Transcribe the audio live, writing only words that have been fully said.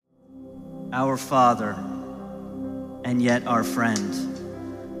our Father, and yet our friend.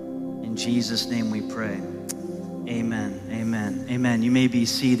 In Jesus' name we pray. Amen, amen, amen. You may be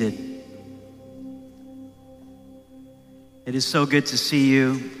seated. It is so good to see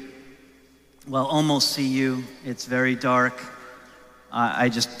you. Well, almost see you. It's very dark. I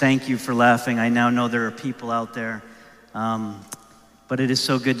just thank you for laughing. I now know there are people out there. But it is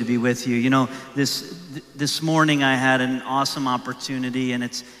so good to be with you. You know, this morning I had an awesome opportunity, and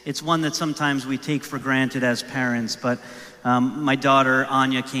it's one that sometimes we take for granted as parents. But my daughter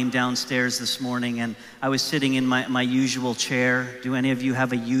Anya came downstairs this morning, and I was sitting in my usual chair. Do any of you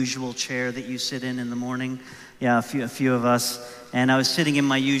have a usual chair that you sit in the morning? Yeah, a few of us. And I was sitting in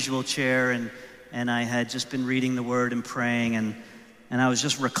my usual chair, and I had just been reading the Word and praying, and I was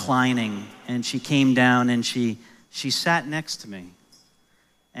just reclining. And she came down and she sat next to me.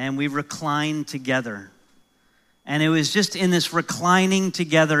 And we reclined together. And it was just in this reclining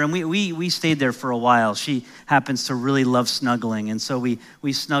together, and we stayed there for a while. She happens to really love snuggling, and so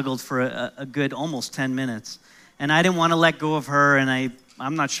we snuggled for a good almost 10 minutes. And I didn't want to let go of her, and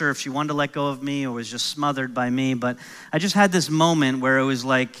I'm not sure if she wanted to let go of me or was just smothered by me, but I just had this moment where it was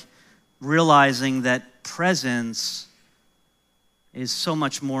like realizing that presence is so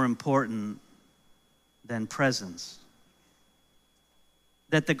much more important than presence.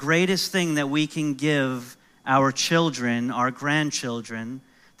 That the greatest thing that we can give our children, our grandchildren,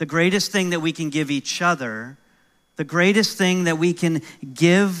 the greatest thing that we can give each other, the greatest thing that we can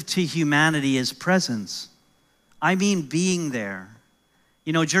give to humanity is presence. I mean being there.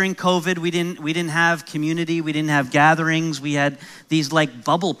 You know, during COVID, we didn't have community, we didn't have gatherings, we had these like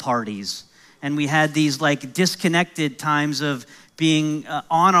bubble parties, and we had these like disconnected times of being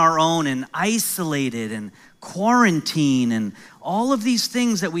on our own and isolated and quarantine, and all of these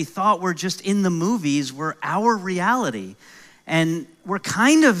things that we thought were just in the movies were our reality. And we're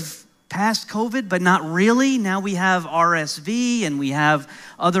kind of past COVID, but not really. Now we have RSV and we have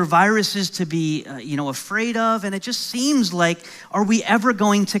other viruses to be afraid of, and it just seems like, are we ever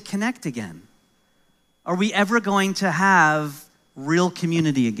going to connect again? Are we ever going to have real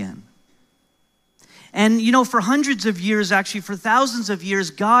community again? And you know, for hundreds of years, actually for thousands of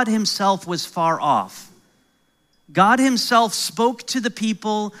years, God himself was far off. God himself spoke to the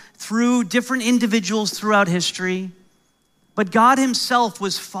people through different individuals throughout history, but God himself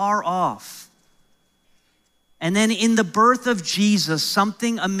was far off. And then in the birth of Jesus,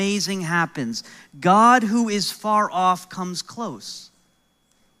 something amazing happens. God, who is far off, comes close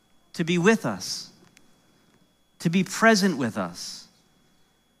to be with us, to be present with us.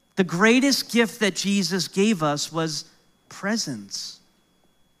 The greatest gift that Jesus gave us was presence,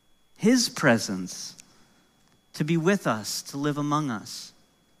 his presence. To be with us, to live among us.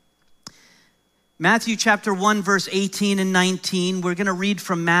 Matthew chapter 1, verse 18 and 19. We're going to read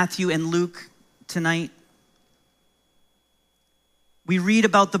from Matthew and Luke tonight. We read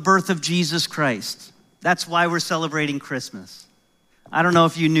about the birth of Jesus Christ. That's why we're celebrating Christmas. I don't know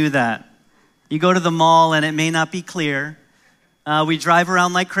if you knew that. You go to the mall and it may not be clear. We drive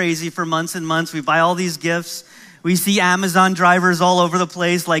around like crazy for months and months. We buy all these gifts. We see Amazon drivers all over the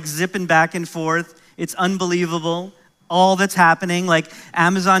place, like zipping back and forth. It's unbelievable, all that's happening. Like,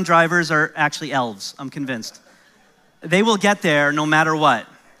 Amazon drivers are actually elves, I'm convinced. They will get there no matter what.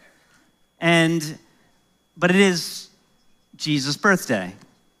 But it is Jesus' birthday,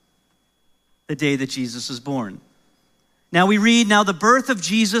 the day that Jesus was born. Now we read, now the birth of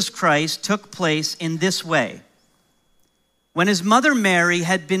Jesus Christ took place in this way. When his mother Mary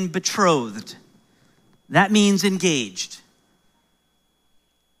had been betrothed, that means engaged.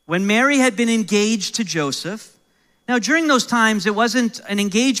 When Mary had been engaged to Joseph, now during those times, an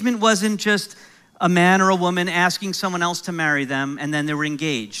engagement wasn't just a man or a woman asking someone else to marry them and then they were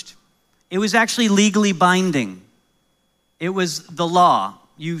engaged. It was actually legally binding. It was the law.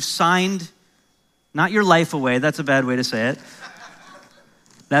 You signed, not your life away, that's a bad way to say it.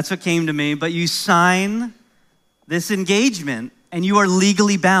 That's what came to me, but you sign this engagement and you are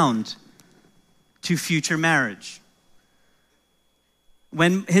legally bound to future marriage.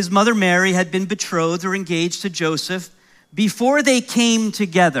 When his mother Mary had been betrothed or engaged to Joseph, before they came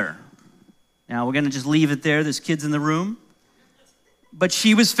together. Now we're going to just leave it there. There's kids in the room. But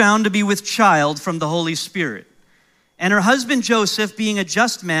she was found to be with child from the Holy Spirit. And her husband Joseph, being a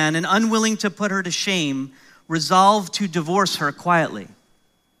just man and unwilling to put her to shame, resolved to divorce her quietly.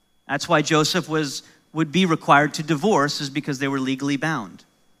 That's why Joseph would be required to divorce, is because they were legally bound.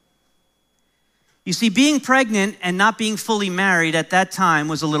 You see, being pregnant and not being fully married at that time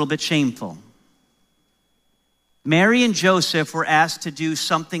was a little bit shameful. Mary and Joseph were asked to do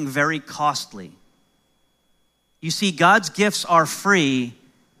something very costly. You see, God's gifts are free,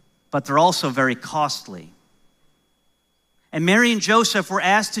 but they're also very costly. And Mary and Joseph were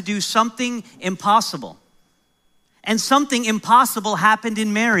asked to do something impossible. And something impossible happened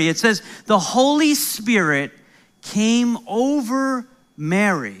in Mary. It says, the Holy Spirit came over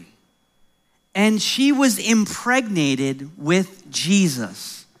Mary, and she was impregnated with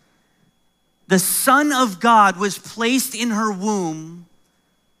Jesus. The Son of God was placed in her womb,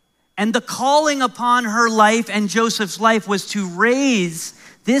 and the calling upon her life and Joseph's life was to raise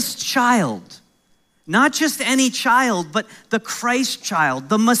this child. Not just any child, but the Christ child,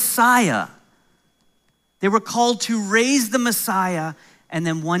 the Messiah. They were called to raise the Messiah, and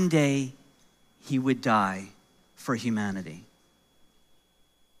then one day he would die for humanity.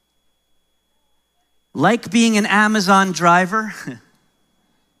 Like being an Amazon driver,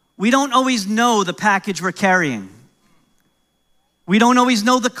 we don't always know the package we're carrying. We don't always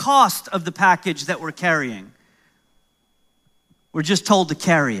know the cost of the package that we're carrying. We're just told to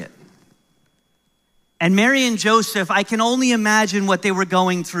carry it. And Mary and Joseph, I can only imagine what they were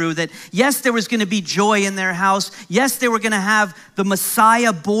going through, that yes, there was going to be joy in their house. Yes, they were going to have the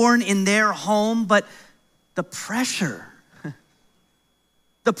Messiah born in their home, but the pressure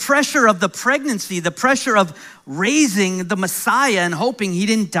of the pregnancy, the pressure of raising the Messiah and hoping he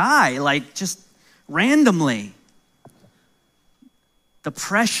didn't die, like just randomly. The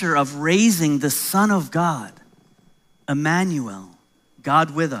pressure of raising the Son of God, Emmanuel,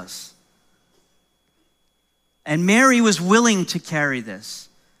 God with us. And Mary was willing to carry this,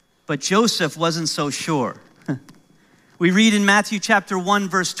 but Joseph wasn't so sure. We read in Matthew chapter 1,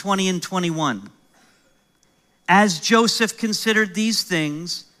 verse 20 and 21. As Joseph considered these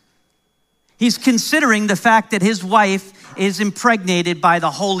things, he's considering the fact that his wife is impregnated by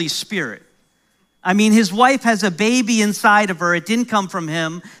the Holy Spirit. I mean, his wife has a baby inside of her. It didn't come from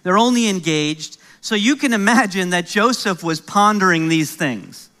him. They're only engaged. So you can imagine that Joseph was pondering these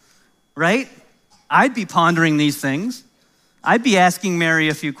things, right? I'd be pondering these things. I'd be asking Mary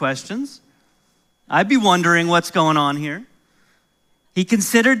a few questions. I'd be wondering what's going on here. He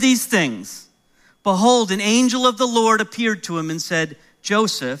considered these things. Behold, an angel of the Lord appeared to him and said,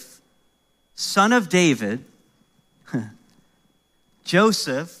 Joseph, son of David,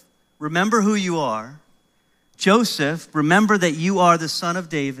 Joseph, remember who you are. Joseph, remember that you are the son of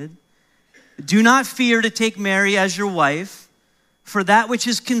David. Do not fear to take Mary as your wife, for that which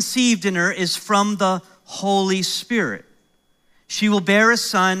is conceived in her is from the Holy Spirit. She will bear a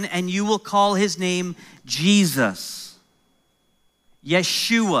son, and you will call his name Jesus.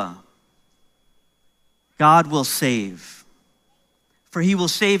 Yeshua. God will save, for he will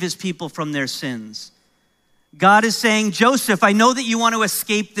save his people from their sins. God is saying, Joseph, I know that you want to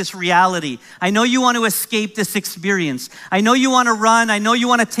escape this reality. I know you want to escape this experience. I know you want to run. I know you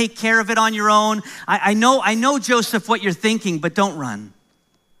want to take care of it on your own. I know, Joseph, what you're thinking, but don't run.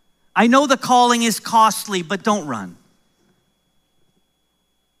 I know the calling is costly, but don't run.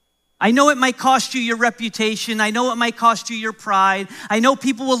 I know it might cost you your reputation. I know it might cost you your pride. I know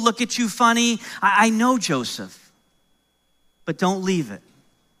people will look at you funny. I know, Joseph, but don't leave it,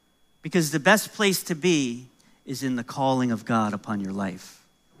 because the best place to be is in the calling of God upon your life.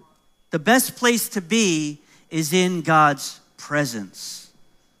 The best place to be is in God's presence.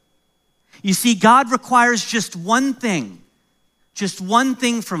 You see, God requires just one thing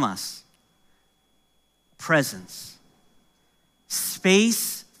from us: presence,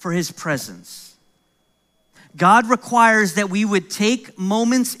 space for his presence. God requires that we would take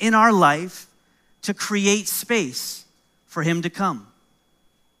moments in our life to create space for him to come.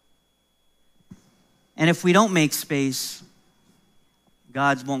 And if we don't make space,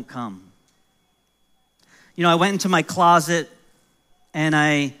 God won't come. You know, I went into my closet and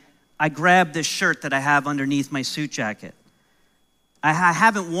I grabbed this shirt that I have underneath my suit jacket. I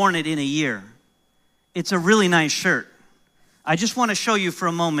haven't worn it in a year. It's a really nice shirt. I just want to show you for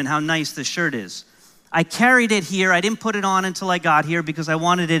a moment how nice this shirt is. I carried it here. I didn't put it on until I got here because I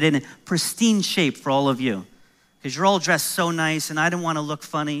wanted it in pristine shape for all of you, because you're all dressed so nice and I didn't want to look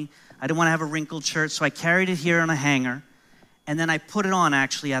funny. I didn't want to have a wrinkled shirt, so I carried it here on a hanger, and then I put it on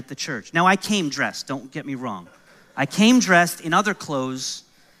actually at the church. Now, I came dressed, don't get me wrong. I came dressed in other clothes,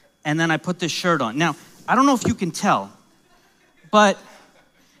 and then I put this shirt on. Now, I don't know if you can tell, but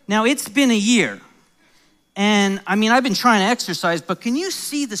now it's been a year, and I mean, I've been trying to exercise, but can you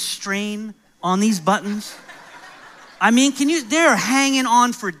see the strain on these buttons? I mean, they're hanging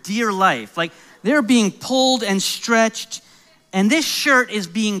on for dear life. Like, they're being pulled and stretched. And this shirt is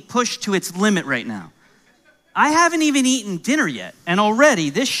being pushed to its limit right now. I haven't even eaten dinner yet, and already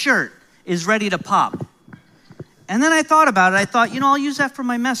this shirt is ready to pop. And then I thought about it. I thought, I'll use that for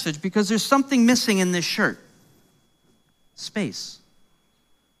my message, because there's something missing in this shirt. Space.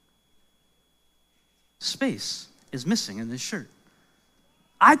 Space is missing in this shirt.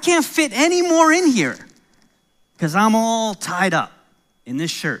 I can't fit any more in here because I'm all tied up in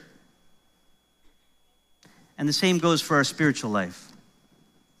this shirt. And the same goes for our spiritual life.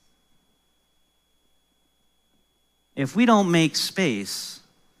 If we don't make space,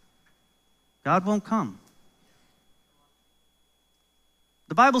 God won't come.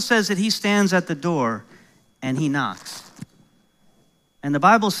 The Bible says that he stands at the door and he knocks. And the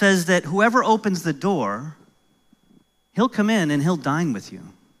Bible says that whoever opens the door, he'll come in and he'll dine with you.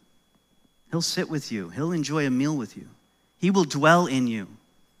 He'll sit with you. He'll enjoy a meal with you. He will dwell in you.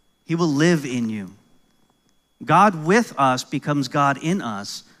 He will live in you. God with us becomes God in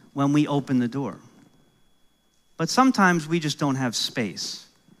us when we open the door. But sometimes we just don't have space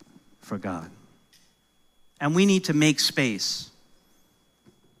for God. And we need to make space.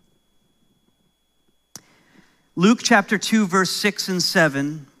 Luke chapter 2, verse 6 and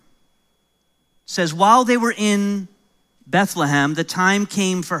 7 says, while they were in Bethlehem, the time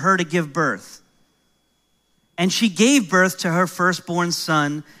came for her to give birth. And she gave birth to her firstborn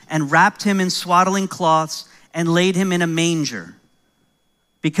son and wrapped him in swaddling cloths and laid him in a manger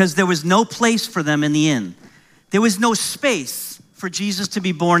because there was no place for them in the inn. There was no space for Jesus to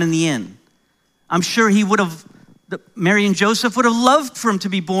be born in the inn. I'm sure Mary and Joseph would have loved for him to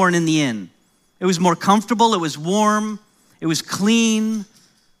be born in the inn. It was more comfortable, it was warm, it was clean.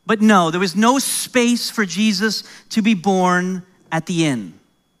 But no, there was no space for Jesus to be born at the inn.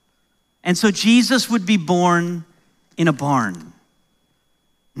 And so Jesus would be born in a barn.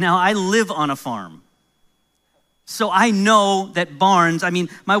 Now, I live on a farm. So I know that barns,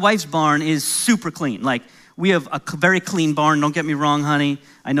 my wife's barn is super clean. Like, we have a very clean barn. Don't get me wrong, honey.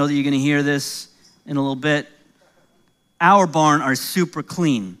 I know that you're going to hear this in a little bit. Our barn are super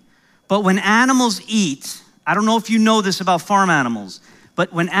clean. But when animals eat, I don't know if you know this about farm animals,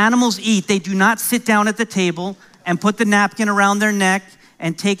 but when animals eat, they do not sit down at the table and put the napkin around their neck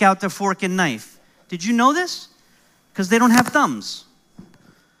and take out their fork and knife. Did you know this? Because they don't have thumbs.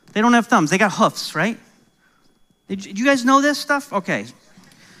 They don't have thumbs. They got hoofs, right? Did you guys know this stuff? Okay.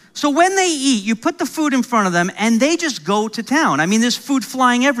 So when they eat, you put the food in front of them and they just go to town. There's food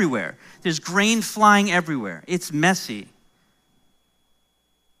flying everywhere. There's grain flying everywhere. It's messy.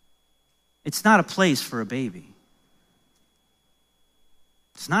 It's not a place for a baby.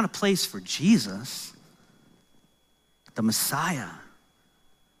 It's not a place for Jesus, the Messiah,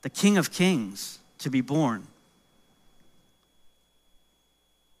 the King of Kings, to be born.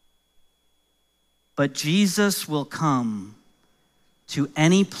 But Jesus will come to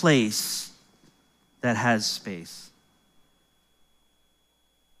any place that has space.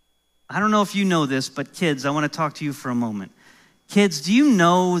 I don't know if you know this, but kids, I want to talk to you for a moment. Kids, do you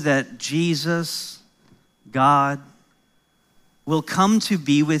know that Jesus, God, will come to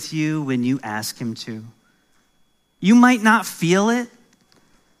be with you when you ask him to? You might not feel it.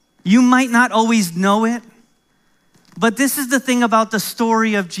 You might not always know it. But this is the thing about the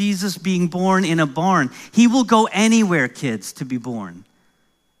story of Jesus being born in a barn. He will go anywhere, kids, to be born.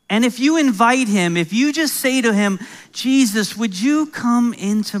 And if you invite him, if you just say to him, Jesus, would you come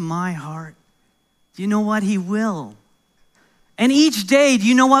into my heart? Do you know what? He will. And each day, do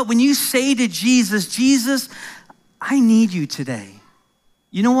you know what? When you say to Jesus, Jesus, I need you today.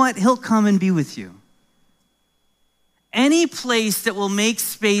 You know what? He'll come and be with you. Any place that will make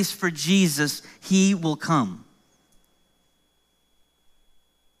space for Jesus, he will come.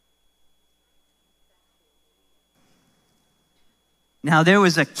 Now, there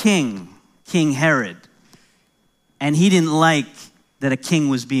was a king, King Herod, and he didn't like that a king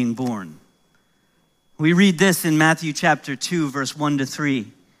was being born. We read this in Matthew chapter 2, verse 1 to 3.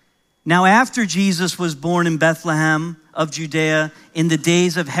 Now, after Jesus was born in Bethlehem of Judea in the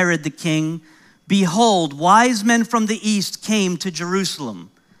days of Herod the king, behold, wise men from the east came to Jerusalem,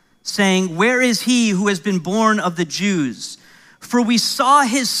 saying, where is he who has been born of the Jews? For we saw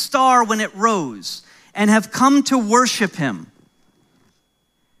his star when it rose, and have come to worship him.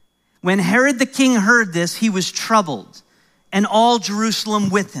 When Herod the king heard this, he was troubled, and all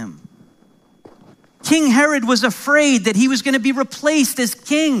Jerusalem with him. King Herod was afraid that he was going to be replaced as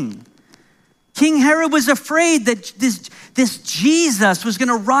king. King Herod was afraid that this Jesus was going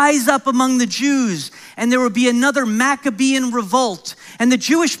to rise up among the Jews, and there would be another Maccabean revolt, and the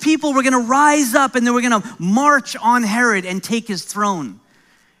Jewish people were going to rise up and they were going to march on Herod and take his throne.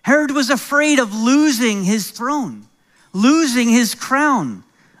 Herod was afraid of losing his throne, losing his crown.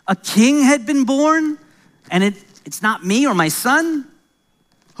 A king had been born, and it's not me or my son.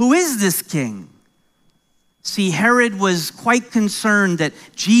 Who is this king? See, Herod was quite concerned that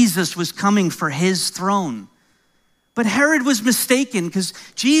Jesus was coming for his throne. But Herod was mistaken because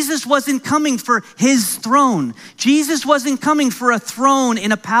Jesus wasn't coming for his throne. Jesus wasn't coming for a throne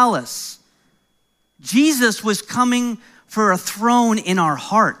in a palace. Jesus was coming for a throne in our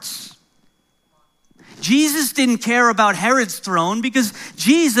hearts. Jesus didn't care about Herod's throne because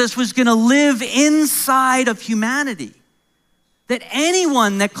Jesus was going to live inside of humanity. That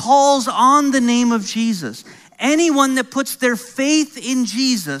anyone that calls on the name of Jesus, anyone that puts their faith in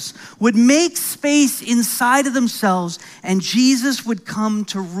Jesus would make space inside of themselves, and Jesus would come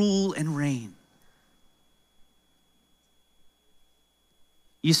to rule and reign.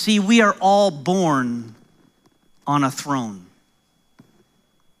 You see, we are all born on a throne.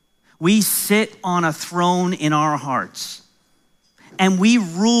 We sit on a throne in our hearts, and we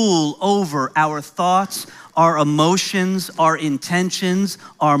rule over our thoughts, our emotions, our intentions,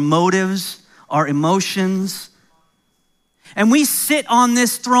 our motives, our emotions. And we sit on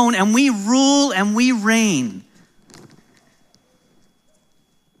this throne and we rule and we reign.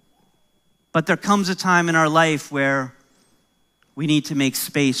 But there comes a time in our life where we need to make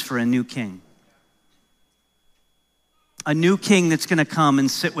space for a new king. A new king that's going to come and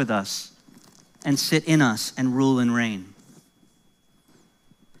sit with us and sit in us and rule and reign.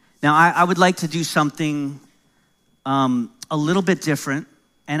 Now, I would like to do something a little bit different,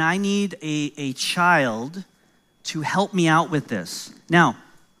 and I need a child to help me out with this. Now,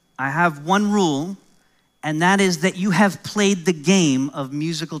 I have one rule, and that is that you have played the game of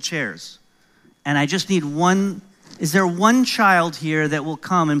musical chairs. And I just need one. Is there one child here that will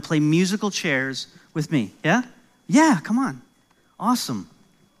come and play musical chairs with me? Yeah? Yeah, come on. Awesome.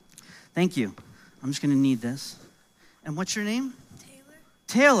 Thank you. I'm just going to need this. And what's your name?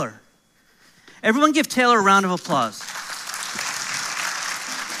 Taylor. Everyone give Taylor a round of applause.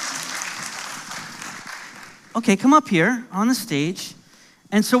 Okay, come up here on the stage.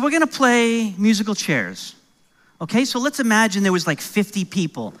 And so we're going to play musical chairs. Okay, so let's imagine there was like 50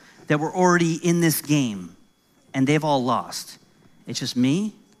 people that were already in this game, and they've all lost. It's just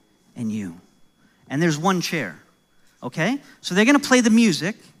me and you. And there's one chair. Okay? So they're going to play the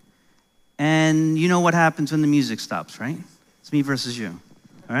music, and you know what happens when the music stops, right? It's me versus you.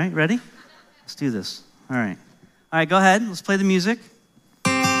 All right, ready? Let's do this. All right. All right, go ahead. Let's play the music.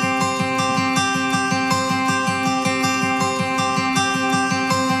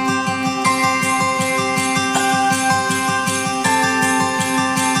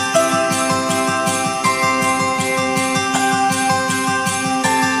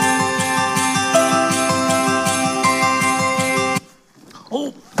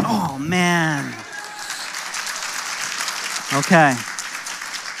 Oh, man. Okay.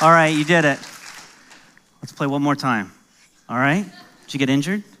 All right, you did it. Let's play one more time. All right? Did you get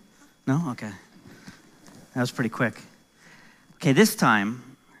injured? No? Okay. That was pretty quick. Okay, this time,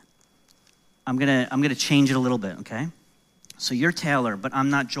 I'm gonna change it a little bit, okay? So you're Taylor, but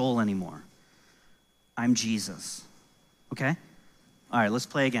I'm not Joel anymore. I'm Jesus. Okay? All right, let's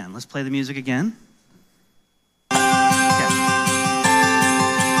play again. Let's play the music again. Okay.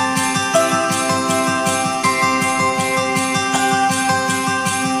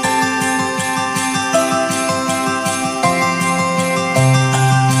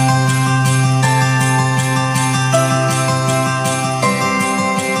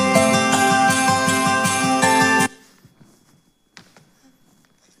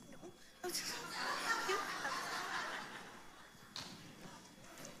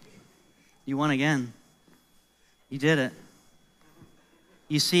 You won again. You did it.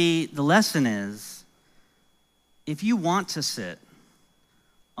 You see, the lesson is, if you want to sit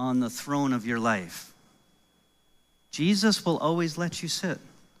on the throne of your life, Jesus will always let you sit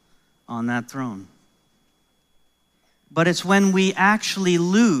on that throne. But it's when we actually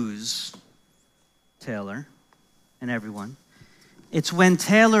lose, Taylor and everyone, it's when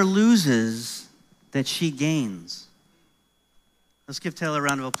Taylor loses that she gains. Let's give Taylor a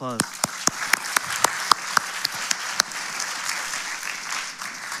round of applause.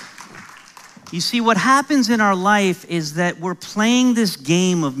 You see, what happens in our life is that we're playing this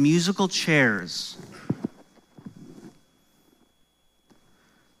game of musical chairs.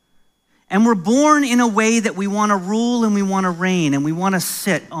 And we're born in a way that we want to rule and we want to reign and we want to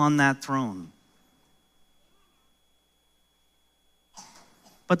sit on that throne.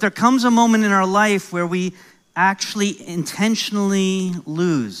 But there comes a moment in our life where we actually intentionally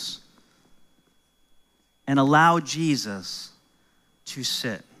lose and allow Jesus to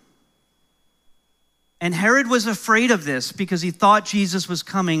sit. And Herod was afraid of this because he thought Jesus was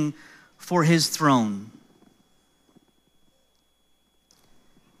coming for his throne.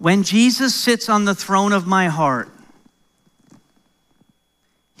 When Jesus sits on the throne of my heart,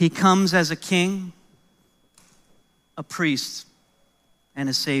 he comes as a king, a priest, and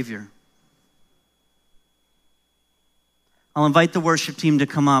a Savior. I'll invite the worship team to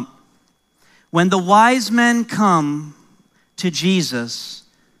come up. When the wise men come to Jesus,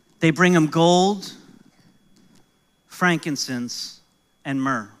 they bring him gold, frankincense, and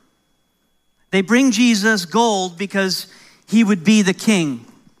myrrh. They bring Jesus gold because he would be the king.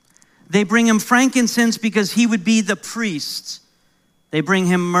 They bring him frankincense because he would be the priest. They bring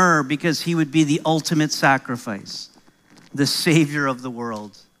him myrrh because he would be the ultimate sacrifice, the Savior of the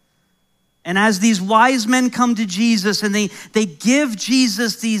world. And as these wise men come to Jesus and they give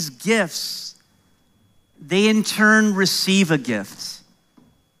Jesus these gifts, they in turn receive a gift.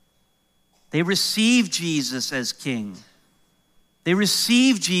 They receive Jesus as king. They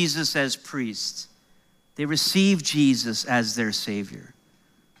receive Jesus as priest. They receive Jesus as their Savior.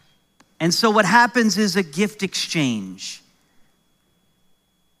 And so what happens is a gift exchange.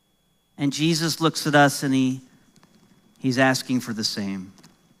 And Jesus looks at us and he's asking for the same.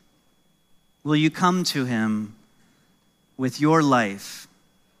 Will you come to him with your life,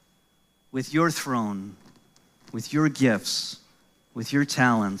 with your throne, with your gifts, with your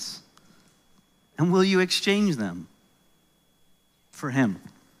talents, and will you exchange them for him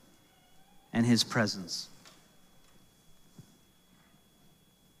and his presence?